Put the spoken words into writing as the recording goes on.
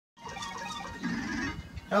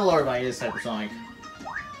Hello everybody, it's Hypersonic.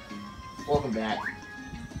 Welcome back.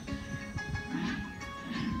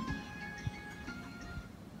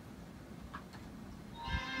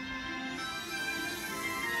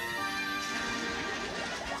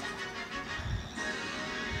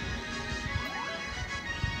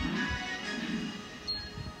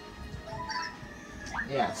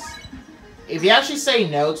 Yes. If you actually say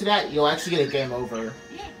no to that, you'll actually get a game over.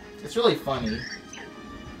 It's really funny.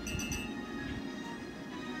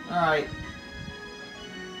 Alright.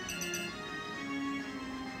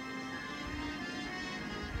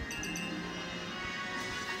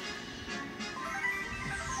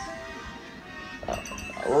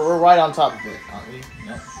 We're right on top of it, aren't we?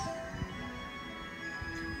 Nope.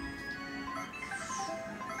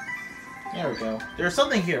 There we go. There's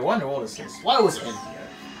something here. I wonder what is this? Why was it in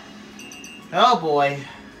here? Oh boy.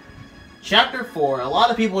 Chapter 4. A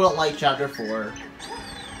lot of people don't like Chapter 4.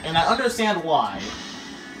 And I understand why.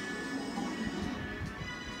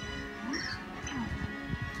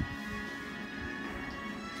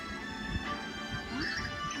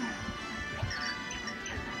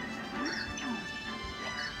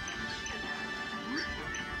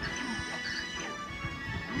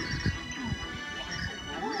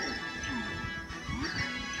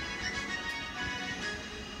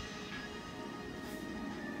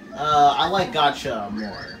 I like Gotcha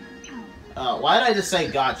more. Why did I just say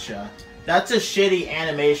Gotcha? That's a shitty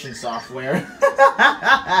animation software.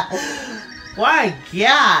 My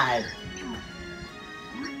God!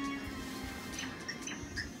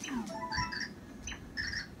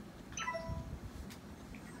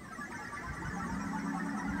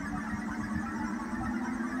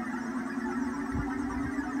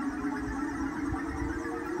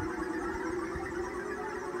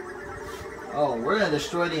 Oh, we're gonna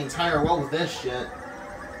destroy the entire world with this shit.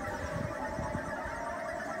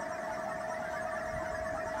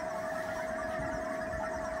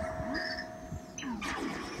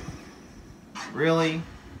 Really?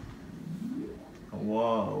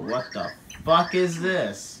 Whoa, what the fuck is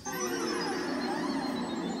this?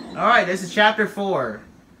 Alright, this is Chapter 4.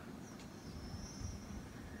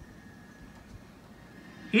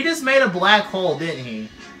 He just made a black hole, didn't he?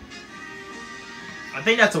 I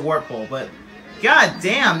think that's a warp hole, but... God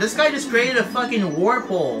damn, this guy just created a fucking warp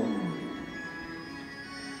hole.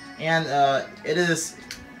 And, it is...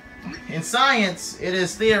 In science, it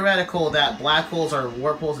is theoretical that black holes are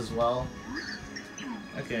warp holes as well.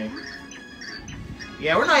 Okay.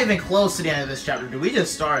 Yeah, we're not even close to the end of this chapter, dude. We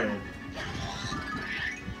just started.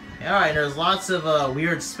 Alright, there's lots of,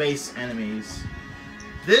 weird space enemies.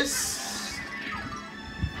 This...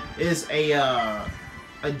 is a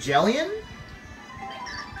Jellion?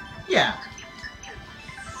 Yeah.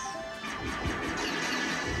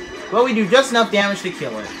 Well, we do just enough damage to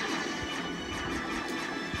kill it.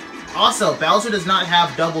 Also, Bowser does not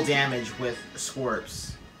have double damage with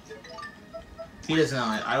Scorps. He does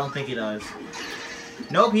not. I don't think he does.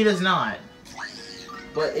 Nope, he does not.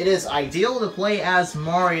 But it is ideal to play as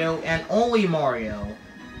Mario and only Mario.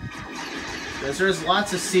 Because there's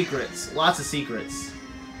lots of secrets. Lots of secrets.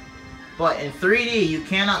 But in 3D, you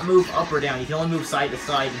cannot move up or down. You can only move side to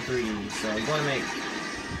side in 3D. So you want to make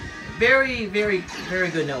very, very, very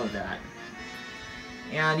good note of that.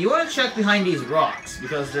 And you want to check behind these rocks,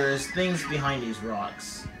 because there's things behind these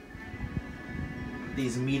rocks.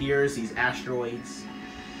 These meteors, these asteroids.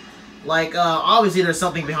 Like, obviously there's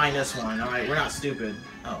something behind this one, alright? We're not stupid.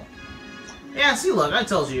 Oh. Yeah, see, look, I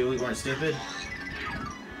told you we weren't stupid.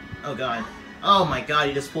 Oh, God. Oh, my God,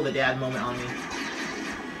 you just pulled a dad moment on me.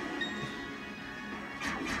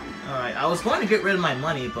 Alright, I was going to get rid of my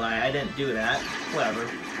money, but I didn't do that. Whatever.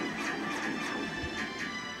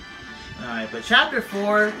 Alright, but Chapter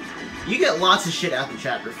 4, you get lots of shit after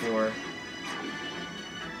Chapter 4.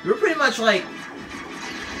 We're pretty much like...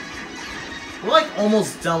 We're like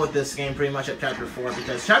almost done with this game pretty much at Chapter 4,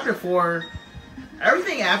 because Chapter 4...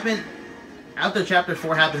 Everything happened after Chapter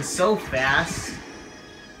 4 happened so fast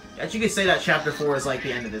that you could say that Chapter 4 is like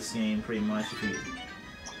the end of this game, pretty much. If you...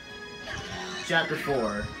 Chapter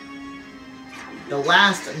 4. The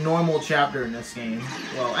last normal chapter in this game.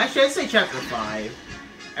 Well, actually I'd say Chapter 5.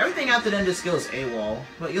 Everything after then just goes AWOL,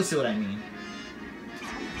 but you'll see what I mean.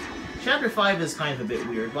 Chapter 5 is kind of a bit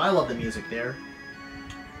weird, but I love the music there.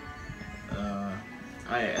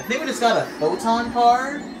 I think we just got a photon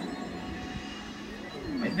card.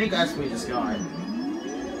 I think that's what we just got.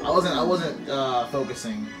 I wasn't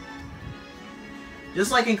focusing.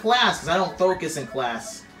 Just like in class, because I don't focus in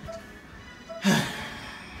class.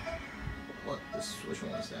 Which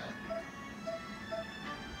one was that?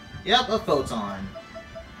 Yep, a photon.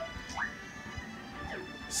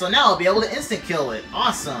 So now I'll be able to instant kill it.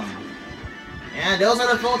 Awesome. And those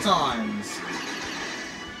are the photons.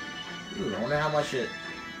 Ooh, I wonder how much it...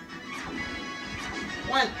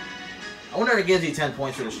 What? I wonder if it gives you 10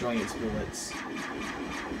 points for destroying its bullets.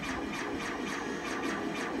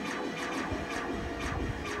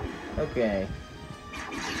 Okay.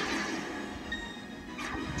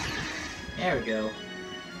 There we go.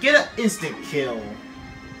 Get an instant kill.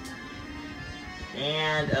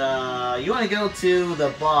 And, you want to go to the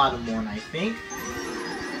bottom one, I think.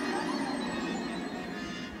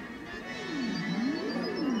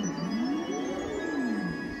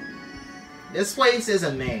 This place is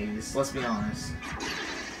a maze, let's be honest.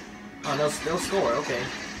 Oh, no score, okay.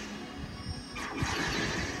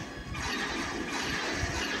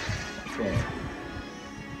 Okay.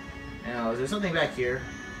 Now, is there something back here?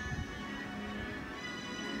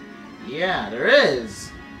 Yeah, there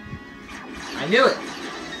is! I knew it!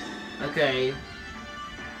 Okay.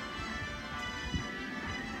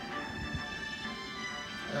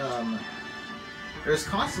 There's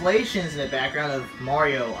constellations in the background of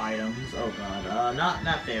Mario items. Oh god,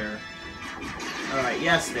 not there. Alright,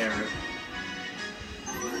 yes, there.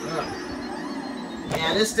 Ugh.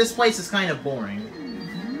 Yeah, this place is kind of boring.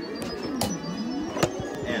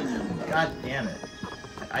 And, god damn it.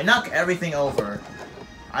 I knock everything over.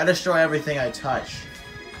 I destroy everything I touch.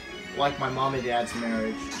 Like my mom and dad's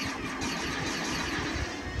marriage.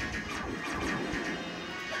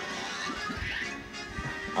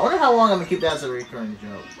 I wonder how long I'm gonna keep that as a recurring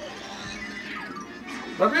joke.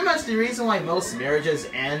 But pretty much the reason why most marriages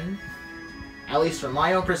end, at least from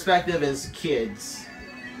my own perspective, is kids.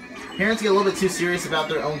 Parents get a little bit too serious about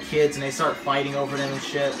their own kids and they start fighting over them and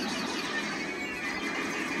shit.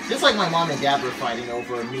 Just like my mom and dad were fighting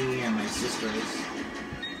over me and my sisters.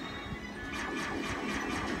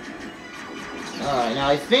 Alright, now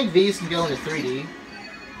I think these can go into 3D.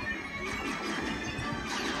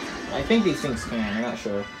 I think these things can, I'm not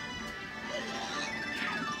sure.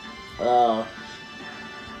 Alright,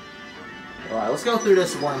 let's go through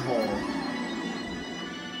this wormhole.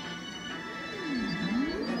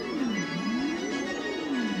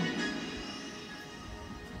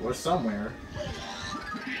 Or somewhere.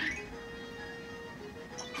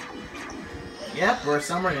 Yep, we're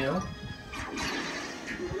somewhere new.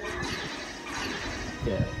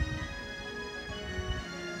 Okay.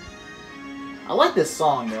 I like this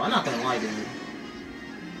song, though. I'm not gonna lie, dude.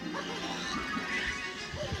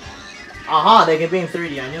 Aha! They can be in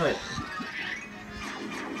 3D. I knew it.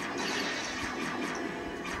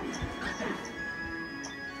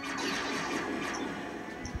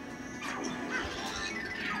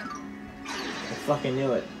 I fucking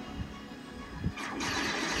knew it.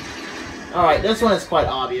 Alright, this one is quite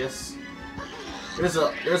obvious. There's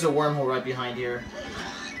a wormhole right behind here.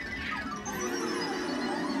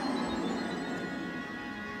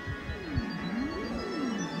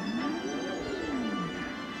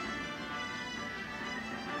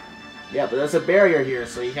 Yeah, but there's a barrier here,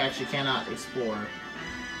 so you actually cannot explore.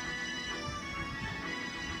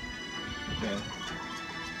 Okay.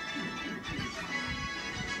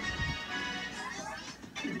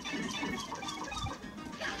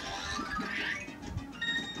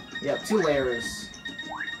 Yep, 2 layers.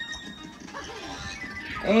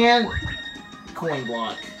 And coin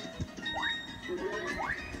block.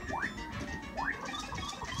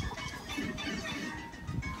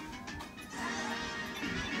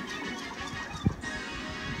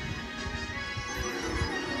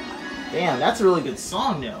 Damn, that's a really good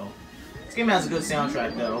song, though. This game has a good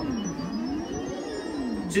soundtrack, though.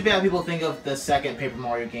 Too bad people think of the second Paper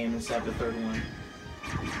Mario game instead of the third one.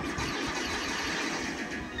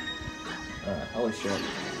 Holy shit.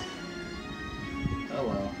 Oh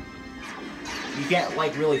well. You can't,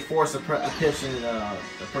 like, really force a person to...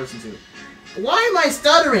 Why am I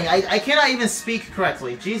stuttering? I cannot even speak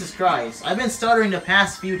correctly. Jesus Christ. I've been stuttering the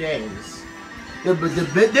past few days.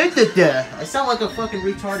 I sound like a fucking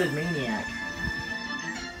retarded maniac.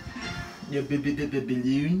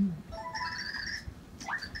 Balloon.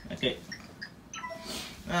 Okay.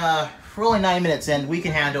 We're only 9 minutes in. We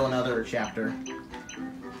can handle another chapter.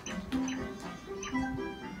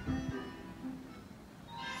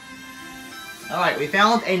 Alright, we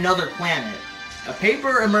found another planet. A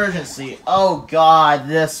paper emergency. Oh god,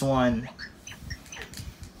 this one.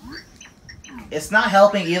 It's not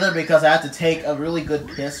helping either because I have to take a really good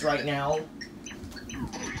piss right now.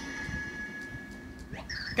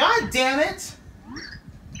 God damn it!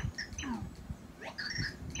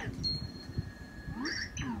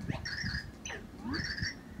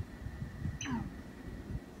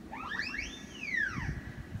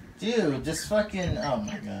 Dude, just fucking... Oh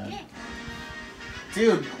my god.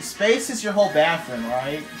 Dude, space is your whole bathroom,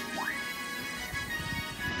 right?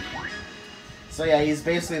 So yeah, he's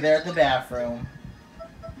basically there at the bathroom.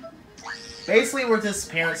 Basically, we're just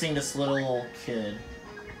parenting this little kid.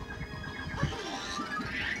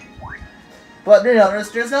 But, you know,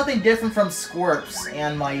 there's nothing different from Squirps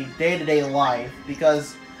and my day-to-day life,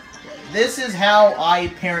 because this is how I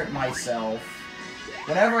parent myself.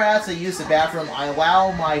 Whenever I have to use the bathroom, I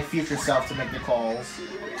allow my future self to make the calls.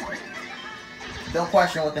 Don't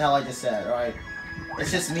question what the hell I just said, alright?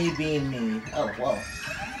 It's just me being me. Oh, whoa.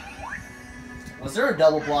 Was there a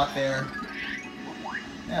double block there?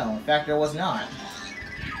 No, in fact there was not.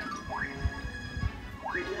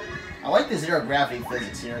 I like the zero gravity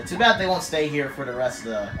physics here. Too bad they won't stay here for the rest of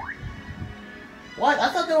the... What?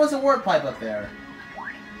 I thought there was a warp pipe up there.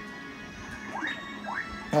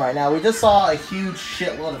 Alright, now we just saw a huge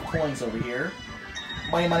shitload of coins over here.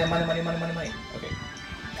 Money, money, money, money, money, money, money. Okay.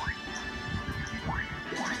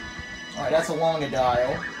 Alright, that's along a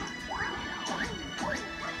dial.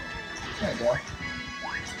 There we go.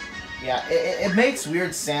 Yeah, it makes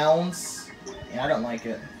weird sounds, and I don't like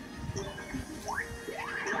it.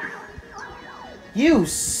 You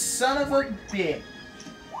son of a bitch!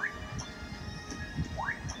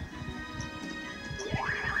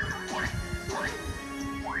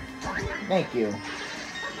 Thank you.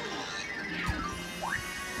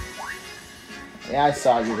 Yeah, I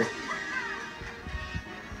saw you.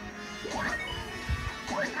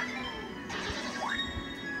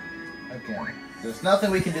 Okay. There's nothing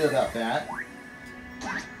we can do about that.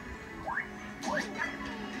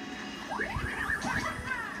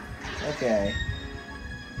 Okay.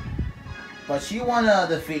 But you wanna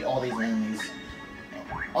defeat all these enemies.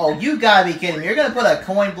 Oh, you gotta be kidding me. You're gonna put a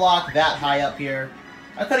coin block that high up here?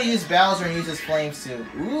 I could've used Bowser and used his flames too.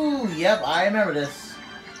 Ooh, yep, I remember this.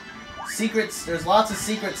 Secrets, there's lots of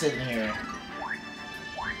secrets in here.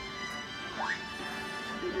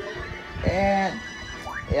 And...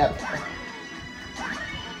 yep.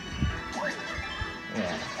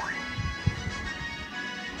 Yeah.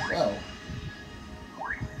 Whoa.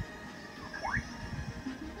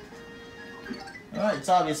 Alright, it's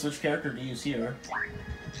obvious which character to use here.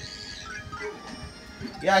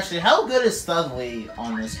 Yeah, actually, how good is Studley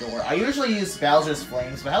on this door? I usually use Bowser's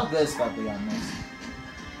Flames, but how good is Studley on this?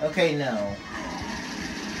 Okay, no.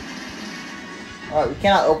 Alright, we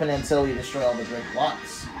cannot open it until we destroy all the brick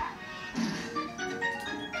blocks.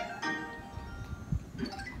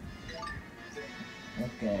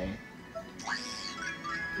 Okay.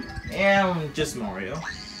 And just Mario.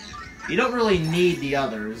 You don't really need the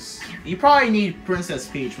others. You probably need Princess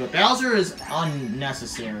Peach, but Bowser is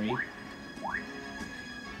unnecessary.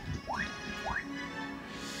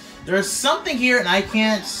 There's something here, and I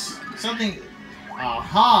can't... something...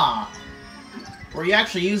 Aha! Were you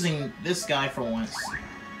actually using this guy for once?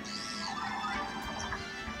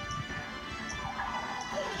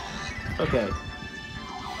 Okay.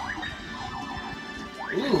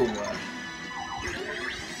 Ooh.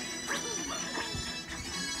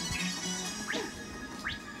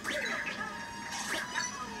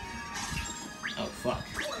 Oh, fuck.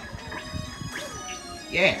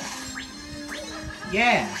 Yeah.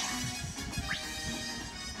 Yeah.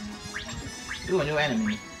 Ooh, a new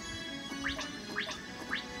enemy.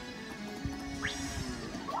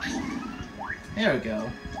 There we go.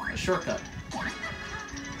 A shortcut.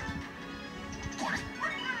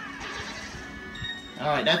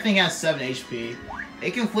 Alright, that thing has 7 HP.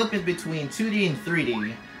 It can flip it between 2D and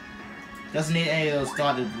 3D. Doesn't need any of those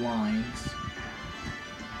dotted lines.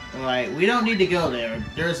 Alright, we don't need to go there.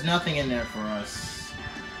 There's nothing in there for us.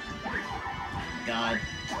 God.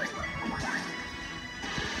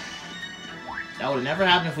 That would have never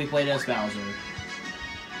happened if we played as Bowser.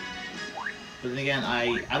 But then again,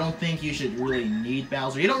 I don't think you should really need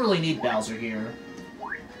Bowser. You don't really need Bowser here.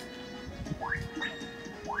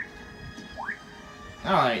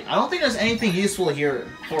 Alright, I don't think there's anything useful here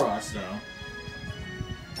for us, though.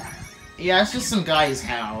 Yeah, it's just some guy's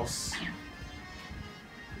house.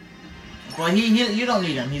 But you don't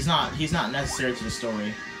need him. He's not necessary to the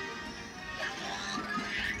story.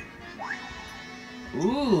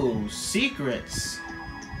 Ooh, secrets.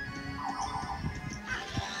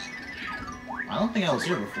 I don't think I was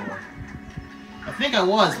here before. I think I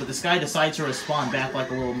was, but this guy decides to respawn back like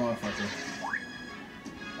a little motherfucker.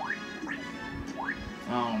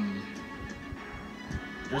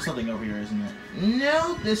 There's something over here, isn't it?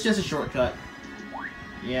 No, it's just a shortcut.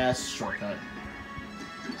 Yeah, it's a shortcut.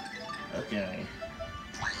 Okay.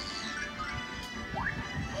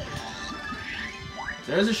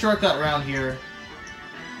 There's a shortcut around here.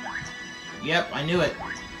 Yep, I knew it.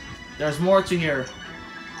 There's more to here.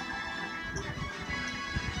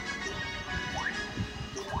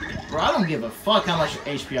 Bro, I don't give a fuck how much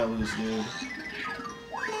HP I lose, dude.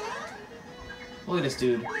 Look at this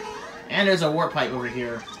dude. And there's a warp pipe over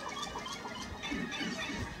here.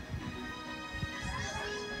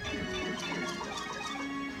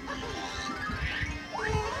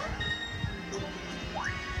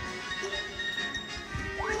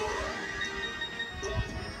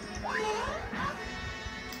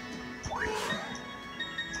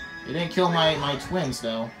 It didn't kill my twins,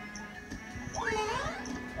 though.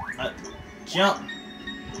 Jump!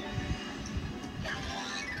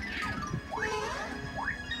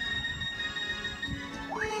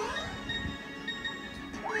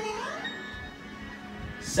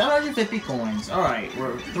 $750 coins. Alright,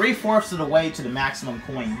 we're 3/4 of the way to the maximum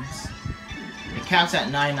coins. It caps at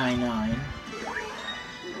 999.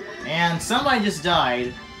 And somebody just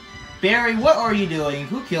died. Barry, what are you doing?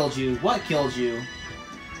 Who killed you? What killed you?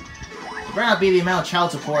 It better not be the amount of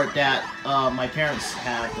child support that my parents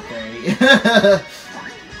have to pay.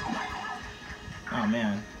 Oh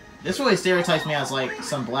man. This really stereotypes me as like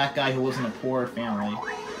some black guy who lives in a poor family.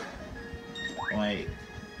 Like,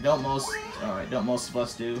 don't most of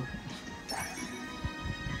us do?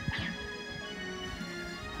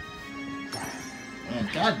 Man,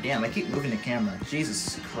 goddamn, I keep moving the camera.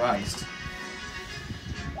 Jesus Christ.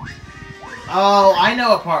 Oh, I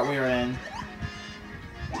know what part we were in.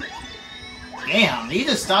 Damn, he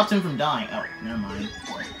just stopped him from dying. Oh, never mind.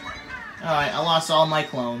 Alright, I lost all my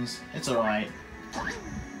clones. It's alright.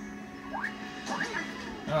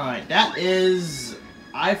 Alright, that is...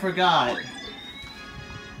 I forgot.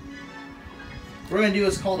 What we're gonna do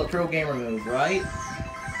is called a pro gamer move, right?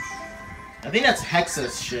 I think that's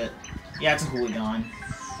Hexus shit. Yeah, it's a hooligan.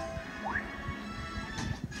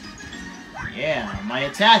 Yeah, my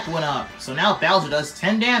attack went up. So now Bowser does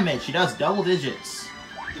 10 damage. He does double digits.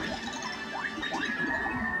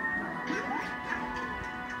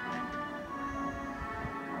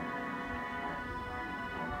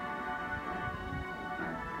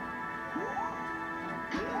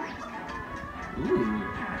 Ooh.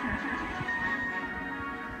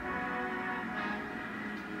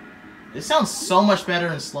 This sounds so much better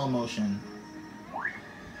in slow motion.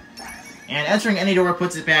 And entering any door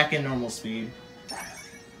puts it back in normal speed.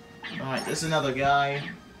 Alright, this is another guy.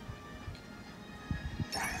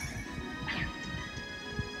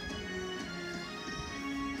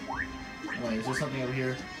 Wait, is there something over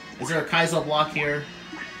here? Is there a Kaizo block here?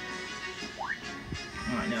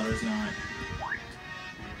 Alright, no, there's not.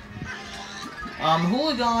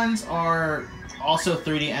 Hooligans are also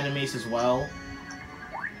 3D enemies as well.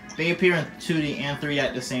 They appear in 2D and 3D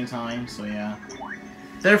at the same time, so yeah.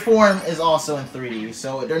 Their form is also in 3D,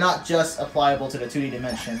 so they're not just applicable to the 2D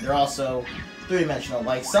dimension, they're also 3-dimensional.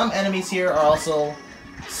 Like, some enemies here are also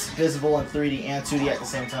visible in 3D and 2D at the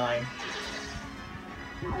same time.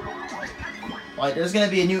 Like, there's gonna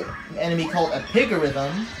be a new enemy called a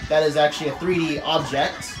Pigarhythm, that is actually a 3D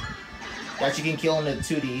object that you can kill in the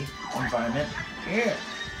 2D environment. Yeah.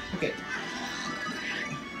 Okay.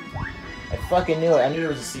 I fucking knew it. I knew there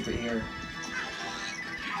was a secret here.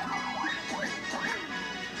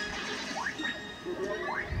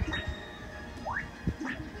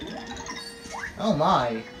 Oh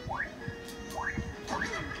my.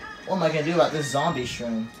 What am I gonna do about this zombie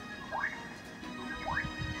shroom?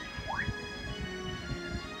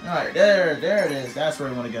 Alright, there it is. That's where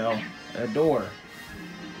we want to go. A door.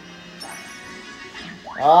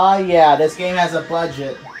 Ah, yeah, this game has a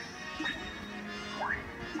budget.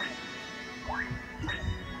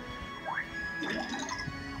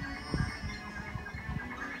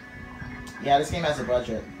 Yeah, this game has a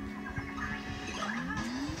budget.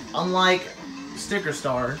 Unlike Sticker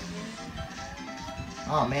Star.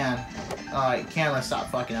 Oh man. Alright, camera, stop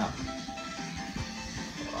fucking up.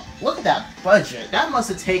 Look at that budget. That must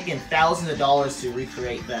have taken thousands of dollars to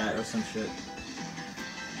recreate that or some shit.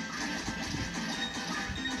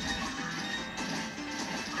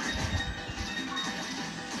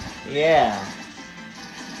 Yeah.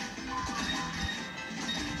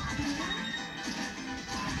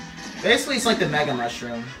 Basically, it's like the Mega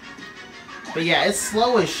Mushroom. But yeah, it's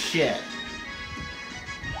slow as shit.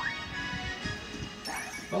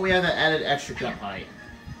 But we have that added extra jump height.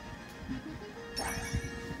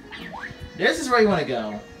 This is where you want to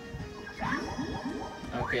go.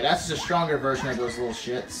 Okay, that's just a stronger version of those little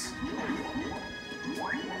shits.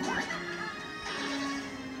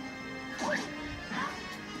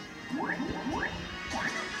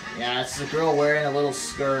 Yeah, it's a girl wearing a little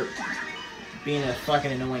skirt, being a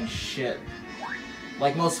fucking annoying shit.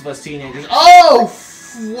 Like most of us teenagers. Oh!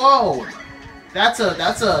 Whoa! That's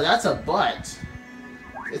a butt.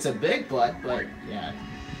 It's a big butt, but yeah.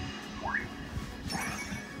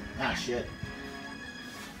 Ah, shit.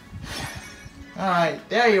 Alright,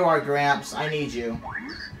 there you are, Gramps. I need you.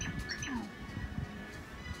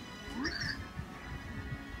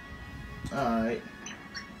 Alright.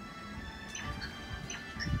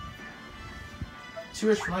 Too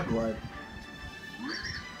rich for my blood.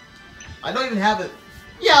 I don't even have it.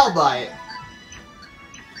 Yeah, I'll buy it.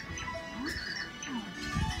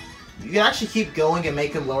 You can actually keep going and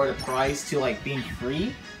make him lower the price to, like, being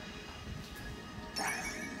free.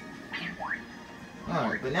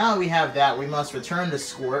 Alright, but now we have that, we must return the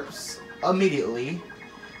Scorps immediately.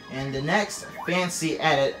 And the next fancy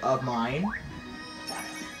edit of mine.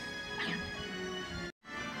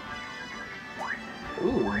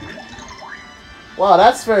 Ooh. Wow,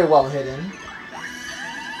 that's very well hidden.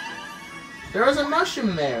 There was a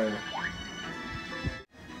mushroom there.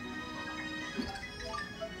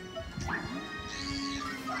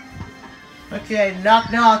 Okay,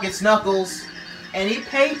 knock knock, it's Knuckles. Any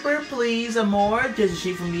paper, please, Amor? Just a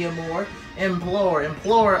sheet from me, Amor. Implore,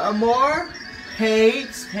 implore, Amor?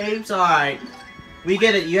 Papes, papes, alright. We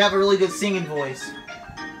get it, you have a really good singing voice.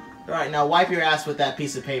 Alright, now wipe your ass with that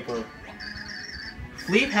piece of paper.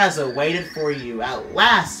 Fleep has awaited for you. At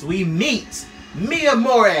last we meet! Mi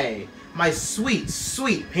Amore! My sweet,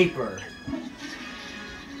 sweet paper.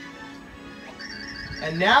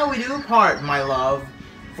 And now we do part, my love.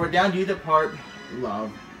 For down you depart,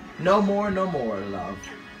 love. No more, love.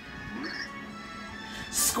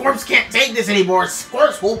 Scorps can't take this anymore!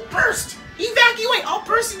 Scorps will burst! Evacuate all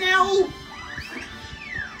personnel!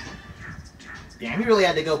 Damn, you really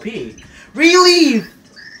had to go pee. Relieve!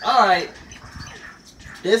 Alright.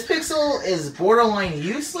 This pixel is borderline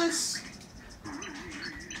useless.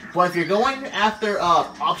 But if you're going after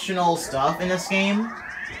optional stuff in this game,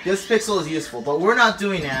 this pixel is useful. But we're not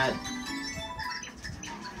doing that.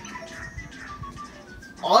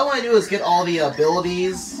 All I want to do is get all the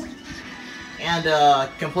abilities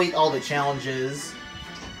and complete all the challenges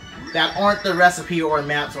that aren't the recipe or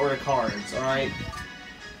maps or the cards, alright?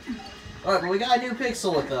 Alright, but we got a new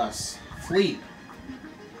pixel with us. Fleep.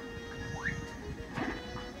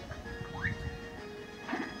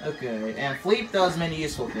 Okay, and Fleep does many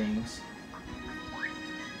useful things.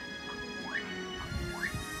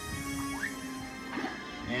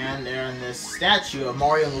 And they're in this statue of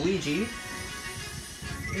Mario and Luigi.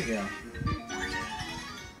 Here you go.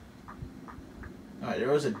 Alright, there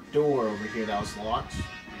was a door over here that was locked.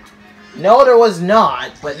 No, there was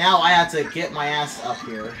not, but now I have to get my ass up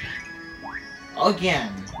here.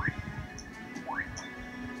 Again.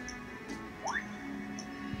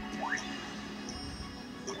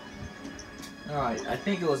 Alright, I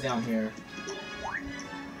think it was down here.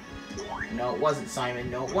 No, it wasn't, Simon.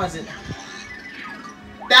 No, it wasn't.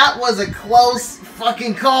 That was a close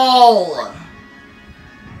fucking call!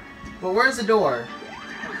 But where's the door?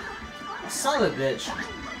 Son of a bitch.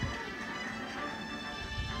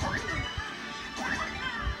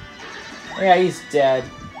 Yeah, he's dead.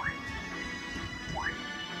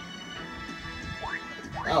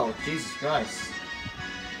 Oh, Jesus Christ.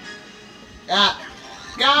 Ah!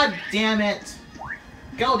 God damn it!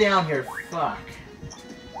 Go down here, fuck.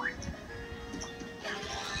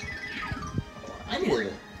 I needed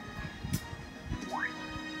it.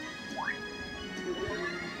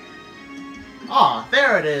 Ah,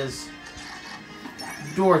 there it is.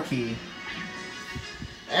 Door key.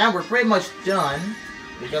 And we're pretty much done.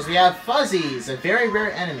 Because we have Fuzzies, a very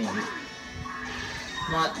rare enemy.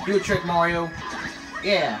 Come on, do a trick, Mario.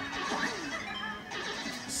 Yeah.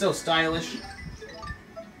 So stylish.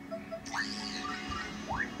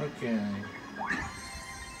 Okay.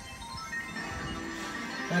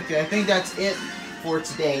 Okay, I think that's it for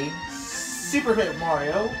today. Super Paper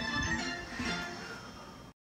Mario.